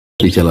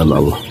di jalan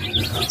Allah.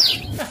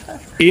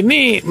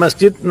 Ini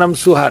Masjid 6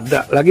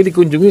 Syuhada lagi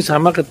dikunjungi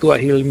sama Ketua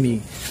Hilmi.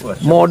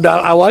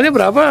 Modal awalnya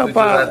berapa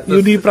Pak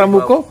Yudi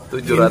Pramuko?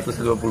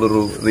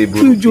 750.000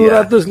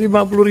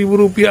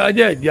 rupiah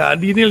aja.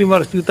 Jadi ini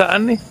 500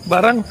 jutaan nih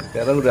barang.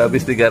 Sekarang udah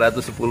habis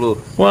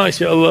 310.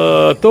 Masya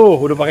Allah,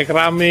 tuh udah pakai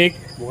keramik,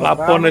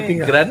 laponnya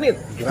tinggal.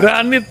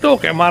 Granit tuh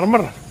kayak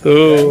marmer.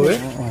 Tuh.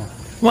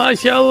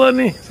 Masya Allah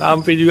nih,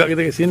 sampai juga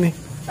kita ke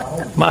sini.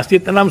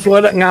 Masjid 6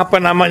 Syuhada, ngapa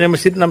namanya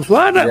Masjid 6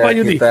 Syuhada Ya, Pak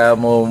Yudi? kita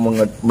mau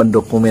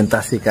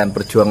mendokumentasikan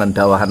perjuangan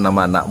dakwah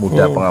nama anak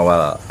muda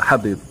pengawal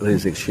Habib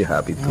Rizik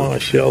Syihab itu.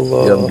 Masya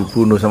Allah. Yang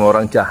dibunuh sama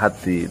orang jahat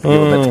di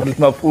kilometer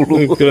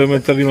 50.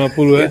 Kilometer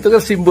 50 ya. Itu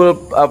kan simbol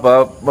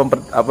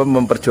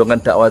memperjuangkan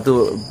dakwah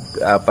itu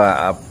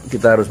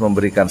kita harus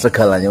memberikan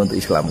segalanya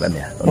untuk Islam kan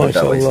ya.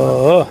 Masya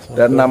Allah.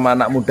 Dan nama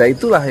anak muda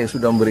itulah yang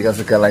sudah memberikan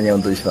segalanya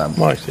untuk Islam.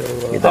 Masya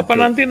Allah. Apa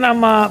nanti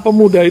nama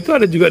pemuda itu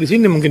ada juga di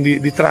sini mungkin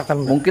diterapkan?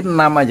 Mungkin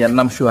namanya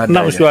 6 Syuhada.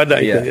 6 Syuhada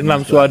itu, iya,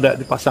 6 Syuhada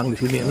dipasang di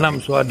sini,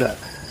 6 Syuhada.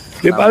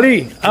 Bip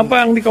Ali,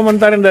 apa yang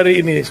dikomentarin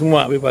dari ini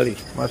semua, Bip Ali?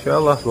 Masya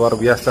Allah, luar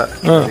biasa.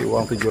 Dari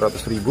uang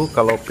 700.000,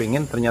 kalau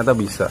pengen ternyata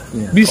bisa.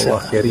 Bisa.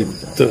 Allah kirim.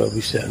 Tuh,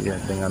 bisa. Ya,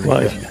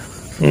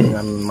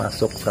 dengan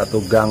masuk satu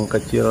gang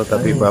kecil,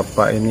 tapi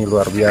Bapak ini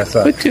luar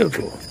biasa. Kecil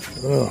tuh.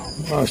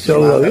 Masya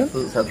Allah ya.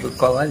 Satu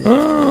call aja.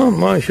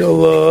 Masya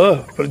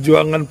Allah.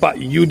 Perjuangan Pak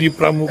Yudi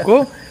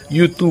Pramuko,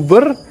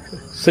 YouTuber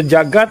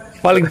sejagat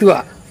paling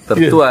tua.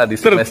 Tertua di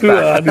semesta.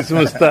 Tertua di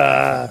semesta.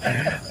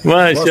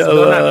 Masya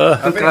Allah.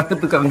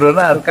 Tukang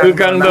donat.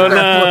 Tukang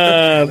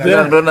donat.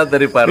 Tukang donat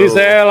dari Paru. Ini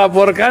saya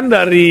laporkan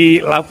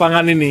dari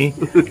lapangan ini,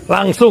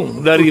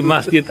 langsung dari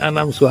Masjid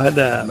 6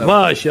 Syuhada.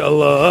 Masya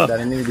Allah.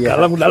 Dan ini dia.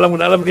 Dalam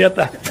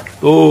kelihatan.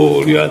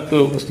 Tuh, lihat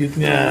tuh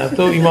masjidnya.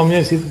 Tuh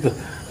imamnya di situ tuh.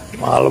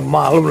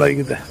 Malam-malam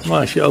lagi kita.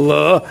 Masya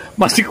Allah.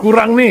 Masih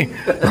kurang nih.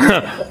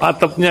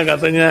 Atapnya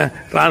katanya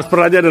transfer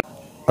aja.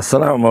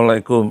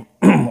 Assalamualaikum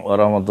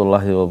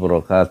warahmatullahi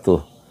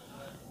wabarakatuh.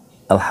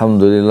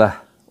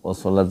 Alhamdulillah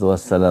wassalatu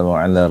wassalamu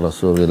ala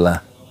rasulillah.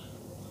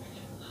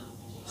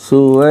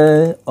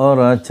 Suwe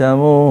ora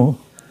jamu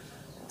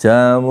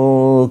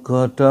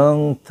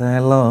godhong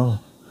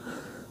telo.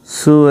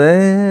 Suwe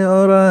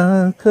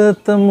ora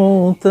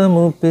ketemu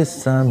temu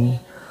pisan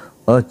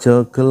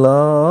ojo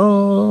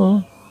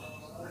gelo.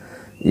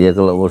 Ya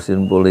kalau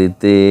ngurusin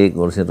politik,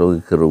 ngurusin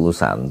Rocky Gerung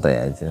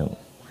santai aja.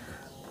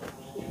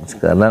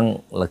 Sekarang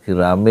lagi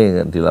rame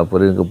kan,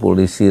 dilaporin ke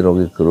polisi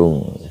Rocky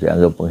Gerung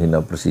dianggap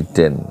penghina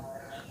presiden.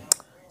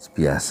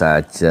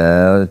 Biasa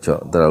aja,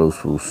 terlalu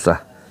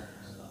susah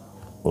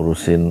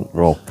urusin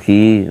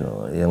Rocky.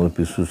 Yang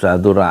lebih susah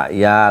itu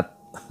rakyat.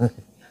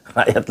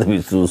 Rakyat lebih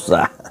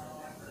susah.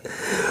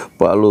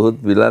 Pak Luhut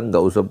bilang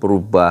nggak usah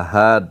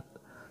perubahan,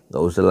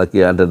 nggak usah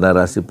lagi ada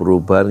narasi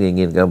perubahan,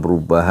 menginginkan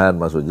perubahan.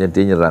 Maksudnya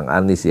dia nyerang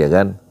Anies ya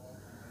kan.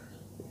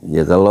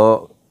 Ya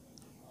kalau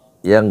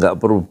yang nggak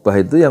berubah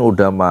itu yang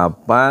udah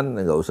mapan,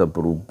 nggak usah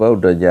berubah,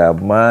 udah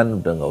nyaman,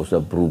 udah nggak usah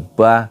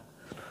berubah,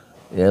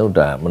 ya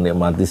udah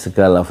menikmati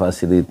segala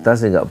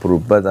fasilitas ya nggak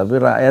berubah.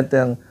 Tapi rakyat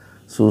yang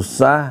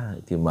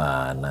susah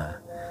gimana?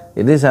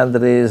 Ini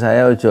santri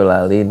saya Ojo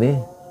Lali nih,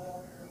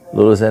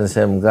 lulusan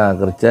SMK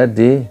kerja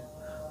di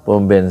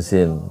pom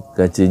bensin,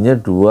 gajinya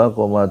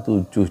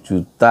 2,7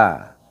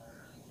 juta,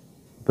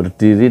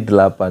 berdiri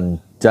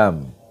 8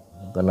 jam,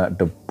 kena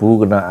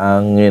debu, kena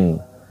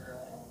angin.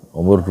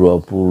 Umur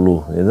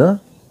 20 itu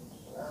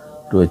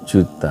 2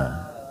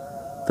 juta.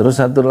 Terus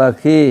satu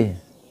lagi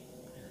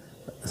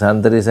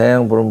santri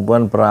saya yang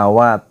perempuan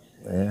perawat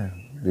ya,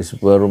 di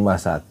sebuah rumah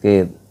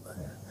sakit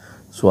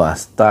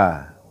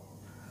swasta,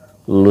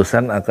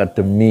 lulusan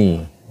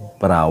akademi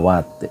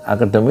perawat,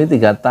 akademi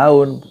 3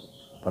 tahun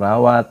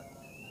perawat.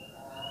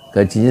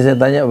 Gajinya saya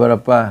tanya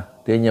berapa,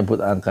 dia nyebut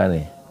angka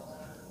nih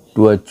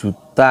 2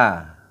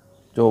 juta.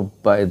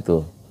 Coba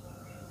itu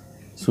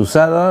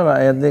susah loh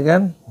rakyatnya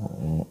kan.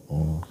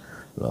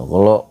 Loh,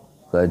 kalau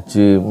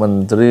gaji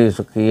menteri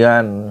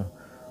sekian,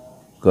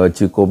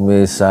 gaji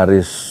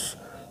komisaris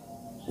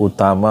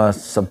utama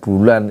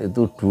sebulan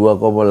itu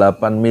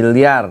 2,8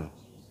 miliar.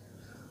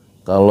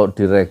 Kalau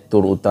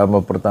direktur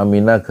utama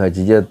Pertamina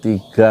gajinya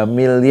 3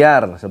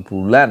 miliar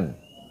sebulan.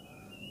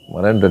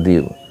 Kemarin udah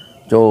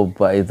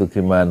dicoba itu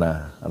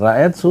gimana.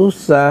 Rakyat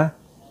susah.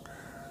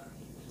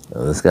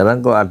 Sekarang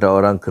kok ada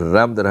orang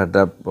geram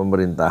terhadap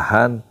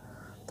pemerintahan,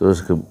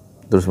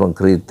 terus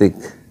mengkritik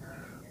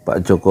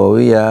Pak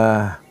Jokowi, ya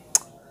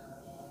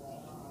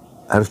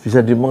harus bisa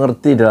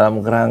dimengerti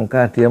dalam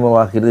kerangka dia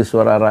mewakili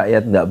suara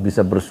rakyat, nggak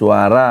bisa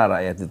bersuara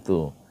rakyat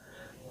itu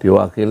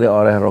diwakili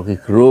oleh Rocky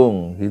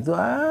Gerung gitu.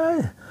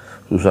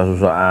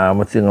 Susah-susah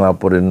amat sih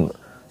ngelaporin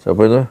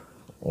siapa itu,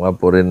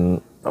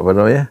 ngelaporin apa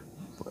namanya,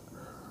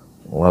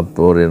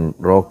 ngelaporin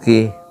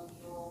Rocky.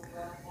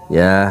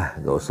 Ya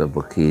nggak usah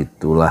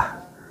begitulah.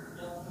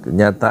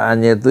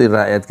 Kenyataannya itu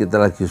rakyat kita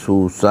lagi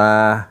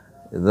susah,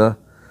 itu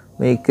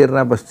mikir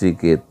apa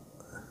sedikit,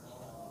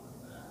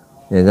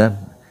 ya kan?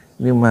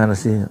 Ini mana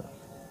sih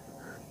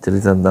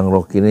cerita tentang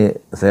Rocky ini?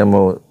 Saya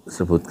mau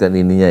sebutkan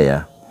ininya ya,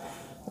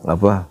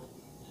 apa?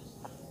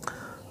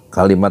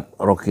 kalimat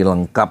Rocky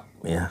lengkap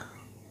ya.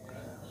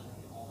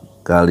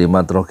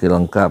 Kalimat Rocky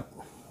lengkap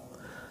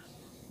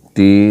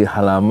di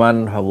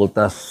halaman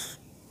Fakultas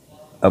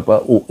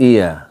UI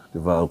ya, di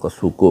Fakultas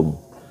Hukum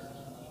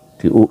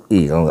di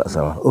UI kalau nggak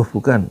salah. Oh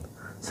bukan,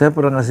 saya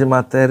pernah ngasih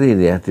materi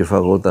ya di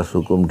Fakultas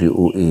Hukum di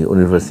UI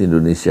Universitas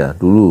Indonesia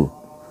dulu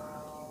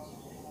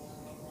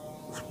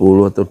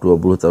 10 atau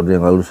 20 tahun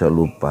yang lalu, saya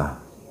lupa.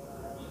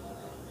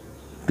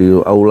 Di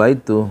aula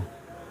itu,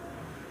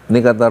 ini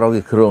kata Rocky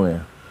Gerung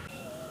ya,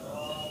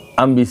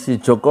 ambisi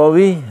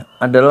Jokowi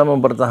adalah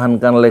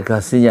mempertahankan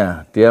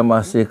legasinya. Dia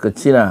masih ke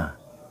Cina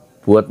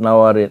buat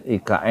nawarin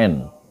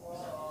IKN.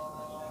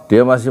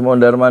 Dia masih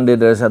mondar-mandir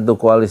dari satu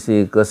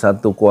koalisi ke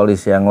satu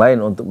koalisi yang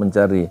lain untuk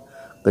mencari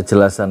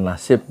kejelasan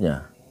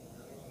nasibnya.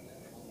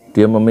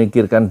 Dia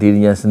memikirkan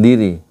dirinya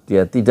sendiri.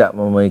 Dia tidak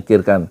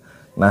memikirkan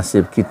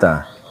nasib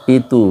kita.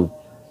 Itu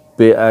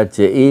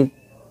BAJI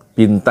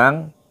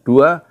bintang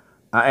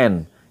 2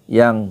 AN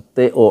yang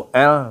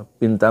TOL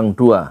bintang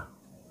 2.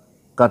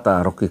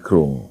 Kata Rocky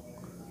Gerung.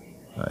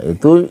 Nah,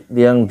 itu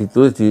yang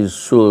ditulis di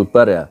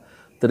Sulbar ya,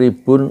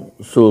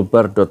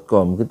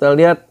 tribunsulbar.com. Kita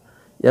lihat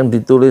yang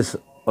ditulis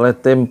oleh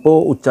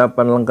Tempo,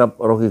 ucapan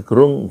lengkap Rocky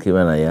Gerung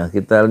gimana ya.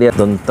 Kita lihat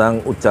tentang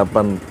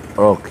ucapan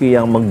Rocky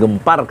yang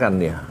menggemparkan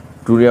ya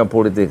dunia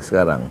politik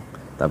sekarang.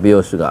 Tapi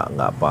ya sudah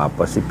nggak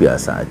apa-apa sih,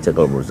 biasa aja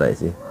kalau menurut saya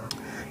sih.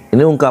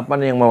 Ini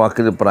ungkapan yang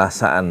mewakili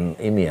perasaan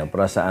ini ya,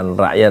 perasaan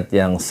rakyat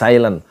yang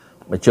silent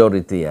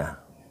majority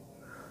ya.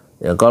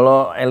 Ya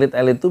kalau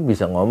elit-elit itu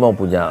bisa ngomong,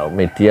 punya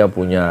media,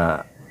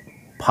 punya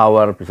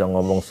power, bisa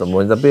ngomong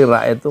semuanya. Tapi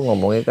rakyat itu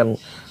ngomongnya kan,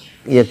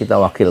 ya kita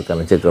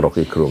wakilkan aja ke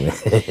Rocky Gerung.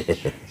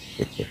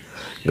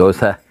 Gak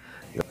usah.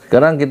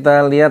 Sekarang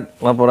kita lihat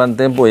laporan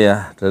Tempo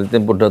ya, dari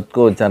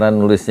tempo.co, cara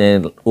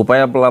nulisnya.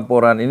 Upaya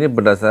pelaporan ini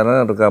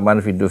berdasarkan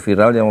rekaman video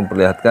viral yang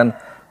memperlihatkan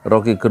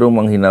Rocky Gerung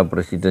menghina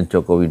Presiden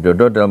Joko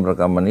Widodo. Dalam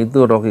rekaman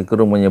itu, Rocky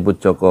Gerung menyebut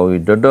Joko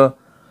Widodo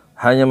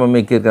hanya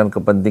memikirkan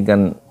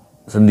kepentingan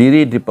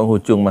sendiri di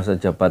penghujung masa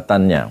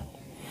jabatannya.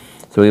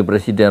 Sebagai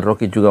presiden,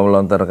 Rocky juga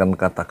melontarkan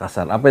kata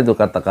kasar. Apa itu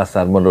kata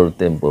kasar menurut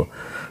Tempo?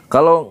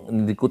 Kalau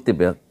dikutip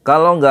ya,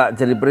 kalau nggak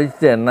jadi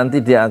presiden,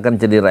 nanti dia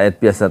akan jadi rakyat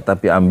biasa.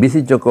 Tapi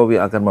ambisi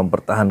Jokowi akan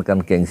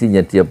mempertahankan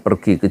gengsinya. Dia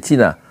pergi ke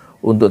Cina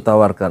untuk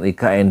tawarkan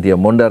IKN. Dia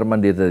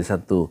mondar-mandir dari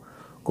satu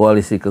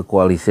koalisi ke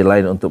koalisi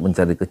lain untuk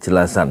mencari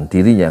kejelasan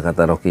dirinya,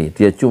 kata Rocky.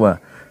 Dia cuma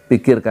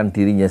pikirkan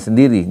dirinya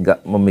sendiri,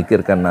 nggak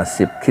memikirkan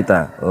nasib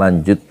kita.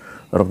 Lanjut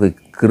Rocky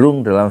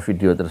Gerung dalam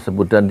video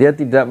tersebut, dan dia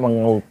tidak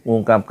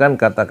mengungkapkan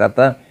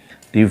kata-kata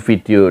di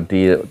video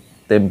di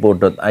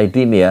tempo.id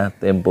ini ya,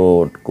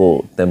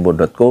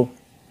 tempo.co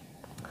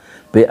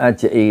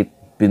BAJI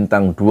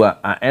bintang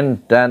 2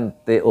 AN dan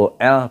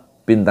TOL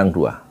bintang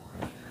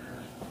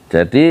 2.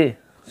 Jadi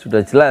sudah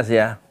jelas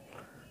ya,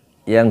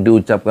 yang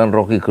diucapkan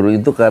Rocky Gerung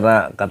itu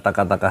karena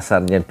kata-kata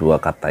kasarnya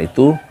dua kata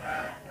itu.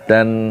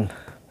 Dan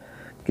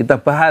kita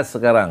bahas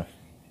sekarang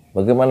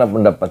bagaimana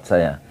pendapat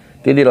saya.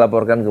 Dia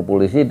dilaporkan ke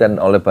polisi dan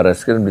oleh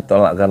Barreskrim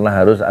ditolak karena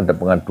harus ada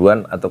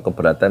pengaduan atau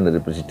keberatan dari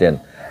presiden.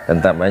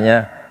 Dan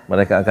tampaknya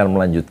mereka akan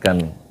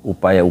melanjutkan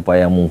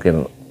upaya-upaya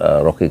mungkin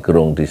Rocky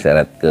Gerung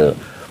diseret ke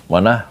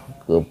mana?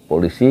 Ke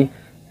polisi.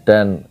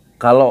 Dan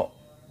kalau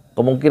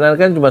kemungkinan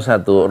kan cuma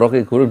satu,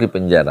 Rocky Gerung di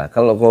penjara.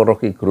 Kalau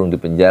Rocky Gerung di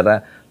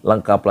penjara,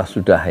 lengkaplah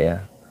sudah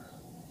ya.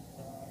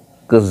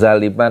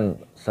 Kezaliman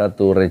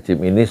satu rejim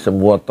ini,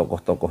 semua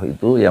tokoh-tokoh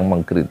itu yang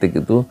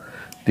mengkritik itu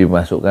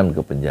dimasukkan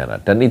ke penjara.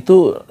 Dan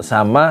itu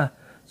sama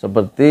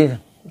seperti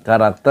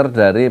karakter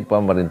dari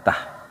pemerintah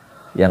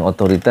yang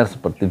otoriter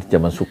seperti di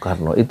zaman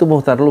Soekarno. Itu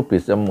Muchtar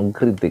Lubis yang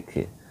mengkritik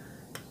ya.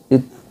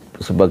 Itu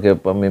sebagai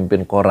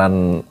pemimpin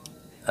koran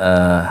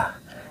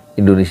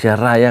Indonesia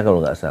Raya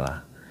kalau nggak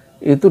salah.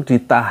 Itu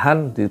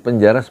ditahan di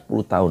penjara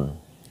 10 tahun.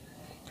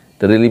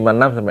 Dari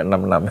 56 sampai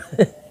 66.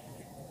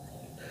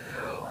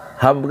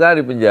 Hamka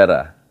di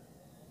penjara.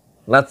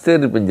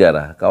 Natsir di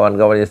penjara,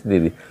 kawan-kawannya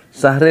sendiri.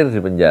 Syahrir di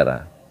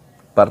penjara.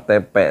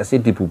 Partai PSI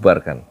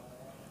dibubarkan.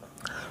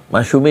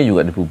 Masyumi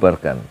juga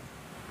dibubarkan.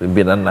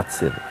 Pimpinan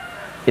Natsir.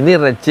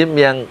 Ini rejim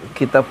yang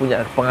kita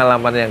punya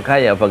pengalaman yang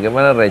kaya.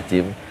 Bagaimana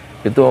rejim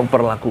itu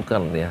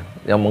memperlakukan ya,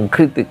 yang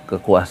mengkritik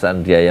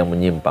kekuasaan dia yang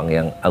menyimpang,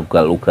 yang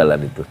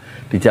ugal-ugalan itu.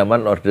 Di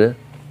zaman Orde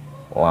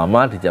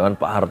Lama, di zaman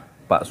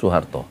Pak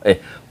Soeharto,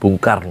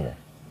 Bung Karno.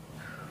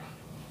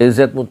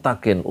 EZ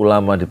Mutakin,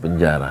 ulama di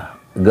penjara.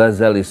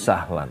 Ghazali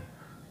Sahlan,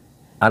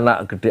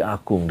 anak gede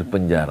Agung di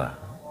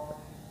penjara.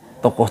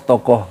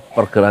 Tokoh-tokoh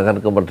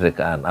pergerakan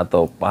kemerdekaan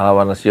atau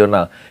pahlawan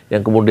nasional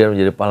yang kemudian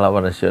menjadi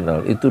pahlawan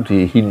nasional itu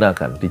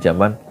dihinakan di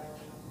zaman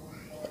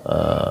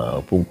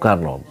Bung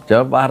Karno.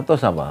 Zaman Pak Harto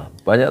sama,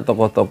 banyak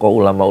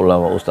tokoh-tokoh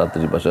ulama-ulama ustadz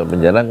dimasukkan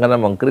penjara karena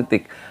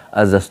mengkritik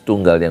azas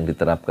tunggal yang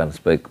diterapkan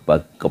sebagai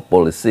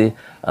kepolisi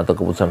atau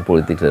keputusan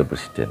politik dari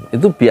presiden.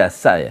 Itu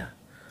biasa ya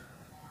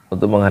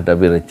untuk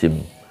menghadapi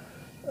rejim.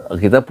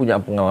 Kita punya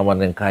pengalaman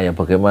yang kaya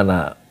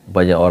bagaimana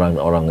banyak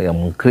orang-orang yang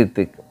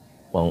mengkritik,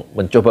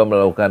 mencoba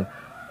melakukan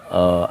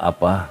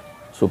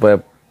supaya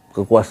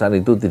kekuasaan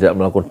itu tidak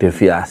melakukan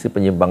deviasi,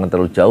 penyimpangan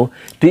terlalu jauh.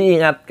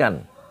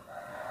 Diingatkan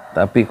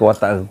tapi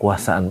watak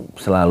kekuasaan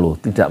selalu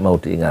tidak mau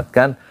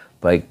diingatkan,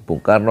 baik Bung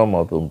Karno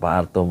maupun Pak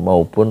Harto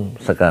maupun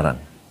sekarang.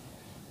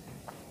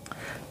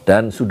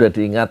 Dan sudah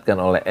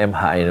diingatkan oleh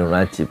MH Ainun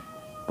Najib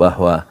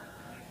bahwa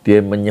dia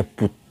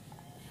menyebut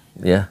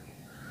ya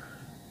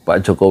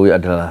Pak Jokowi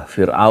adalah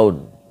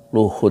Fir'aun,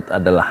 Luhut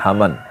adalah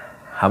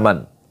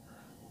Haman.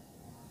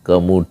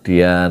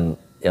 Kemudian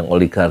yang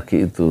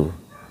oligarki itu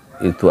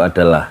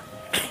adalah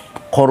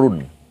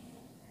Korun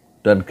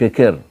dan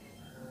Geger.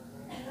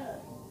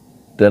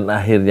 Dan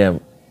akhirnya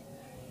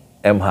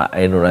MH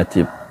Ainun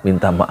Najib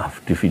minta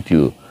maaf di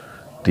video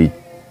di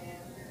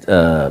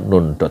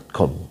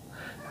nun.com.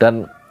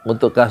 Dan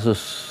untuk kasus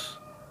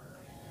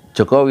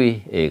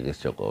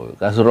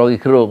kasus Roky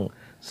Gerung,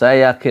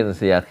 saya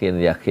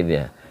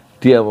yakinnya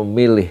dia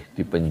memilih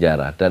di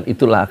penjara, dan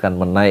itulah akan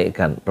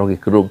menaikkan Roky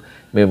Gerung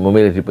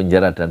memilih di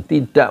penjara, dan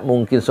tidak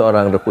mungkin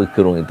seorang Roky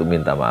Gerung itu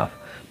minta maaf,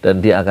 dan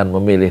dia akan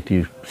memilih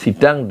di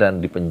sidang dan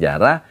di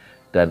penjara,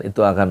 dan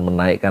itu akan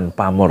menaikkan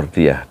pamor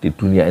dia di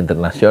dunia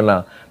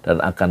internasional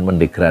dan akan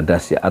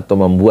mendegradasi atau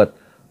membuat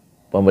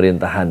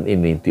pemerintahan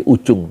ini di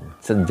ujung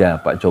senja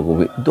Pak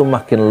Jokowi itu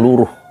makin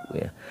luruh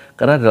ya.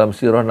 Karena dalam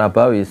Sirah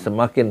Nabawi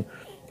semakin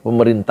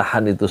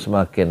pemerintahan itu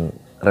semakin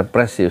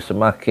represif,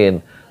 semakin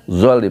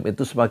zalim,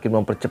 itu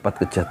semakin mempercepat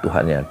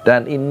kejatuhannya.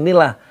 Dan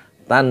inilah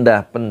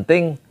tanda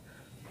penting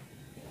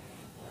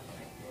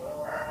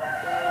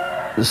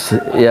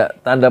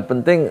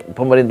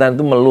pemerintahan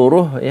itu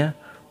meluruh ya,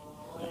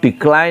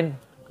 decline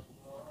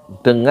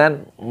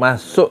dengan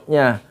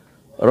masuknya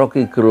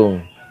Roky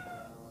Gerung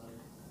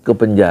ke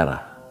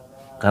penjara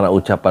karena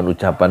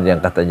ucapan-ucapan yang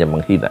katanya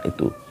menghina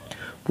itu.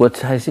 Buat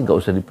saya sih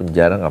nggak usah di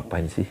penjara,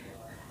 ngapain sih?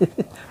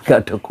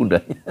 Nggak ada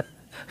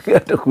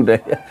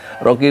gunanya.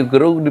 Roky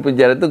Gerung di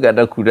penjara itu nggak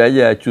ada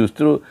gunanya,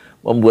 justru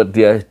membuat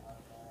dia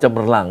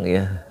cemerlang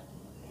ya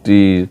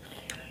di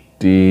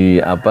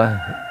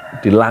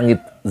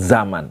langit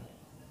zaman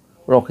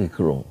Roky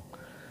Gerung.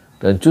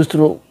 Dan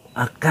justru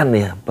akan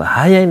ya,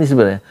 bahaya ini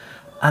sebenarnya,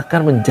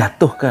 akan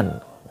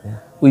menjatuhkan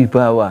ya,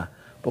 wibawa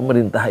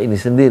pemerintah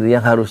ini sendiri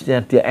yang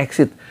harusnya dia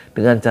exit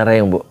dengan cara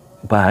yang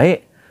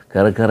baik.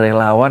 Gara-gara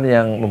relawan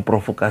yang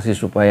memprovokasi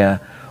supaya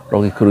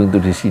Roky Gerung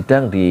itu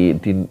disidang,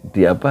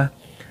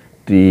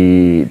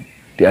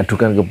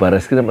 diadukan ke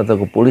Barreskrim atau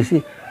ke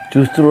polisi,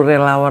 justru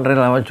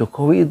relawan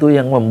Jokowi itu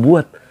yang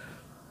membuat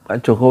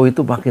Pak Jokowi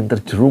itu makin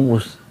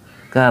terjerumus.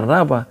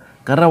 Karena apa?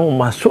 Karena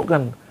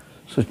memasukkan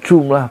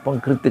sejumlah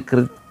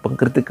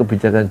pengkritik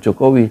kebijakan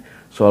Jokowi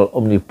soal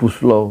Omnibus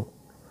Law,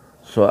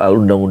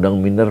 soal Undang-Undang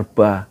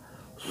Minerba,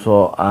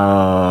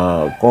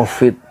 soal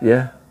COVID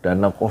ya,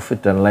 dana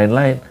COVID dan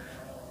lain-lain.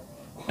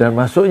 Dan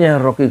masuknya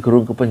Roky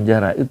Gerung ke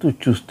penjara itu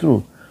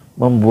justru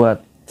membuat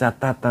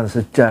catatan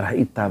sejarah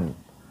hitam,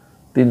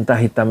 tinta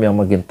hitam yang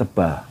makin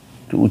tebal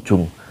di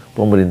ujung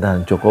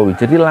pemerintahan Jokowi.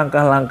 Jadi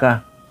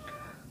langkah-langkah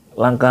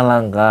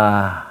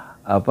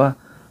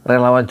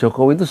relawan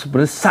Jokowi itu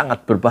sebenarnya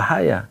sangat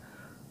berbahaya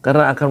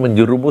karena akan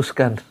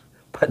menjerumuskan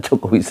Pak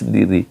Jokowi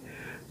sendiri.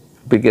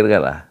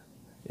 Pikirkanlah.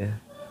 Ya.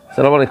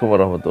 Assalamualaikum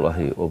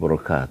warahmatullahi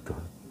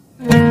wabarakatuh.